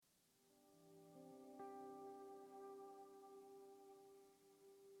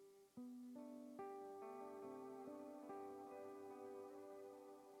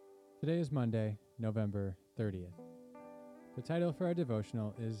Today is Monday, November 30th. The title for our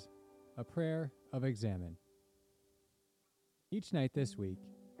devotional is A Prayer of Examen. Each night this week,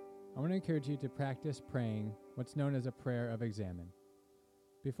 I want to encourage you to practice praying what's known as a prayer of examen.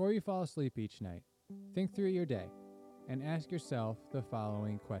 Before you fall asleep each night, think through your day and ask yourself the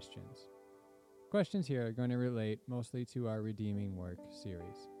following questions. Questions here are going to relate mostly to our Redeeming Work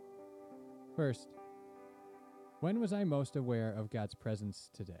series. First, when was I most aware of God's presence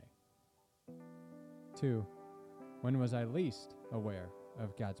today? 2. When was I least aware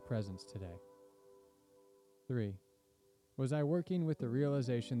of God's presence today? 3. Was I working with the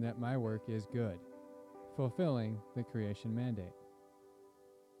realization that my work is good, fulfilling the creation mandate?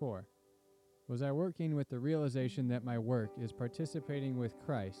 4. Was I working with the realization that my work is participating with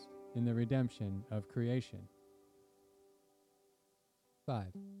Christ in the redemption of creation? 5.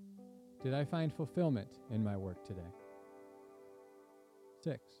 Did I find fulfillment in my work today?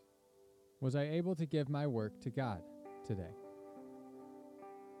 6. Was I able to give my work to God today?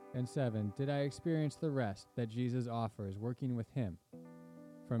 And 7. Did I experience the rest that Jesus offers working with Him?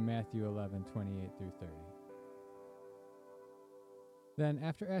 From Matthew 11:28 through 30. Then,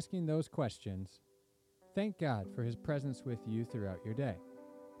 after asking those questions, thank God for His presence with you throughout your day.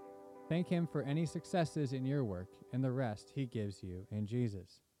 Thank Him for any successes in your work and the rest He gives you in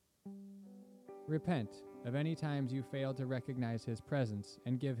Jesus. Repent of any times you failed to recognize His presence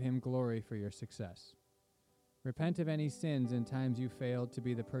and give Him glory for your success. Repent of any sins and times you failed to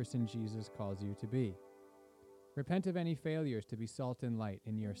be the person Jesus calls you to be. Repent of any failures to be salt and light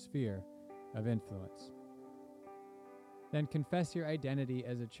in your sphere of influence. Then confess your identity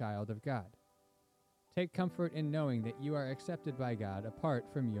as a child of God. Take comfort in knowing that you are accepted by God apart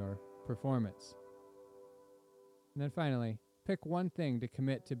from your performance. And then finally, pick one thing to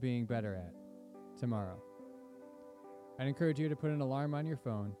commit to being better at tomorrow. I'd encourage you to put an alarm on your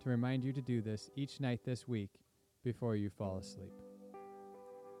phone to remind you to do this each night this week before you fall asleep.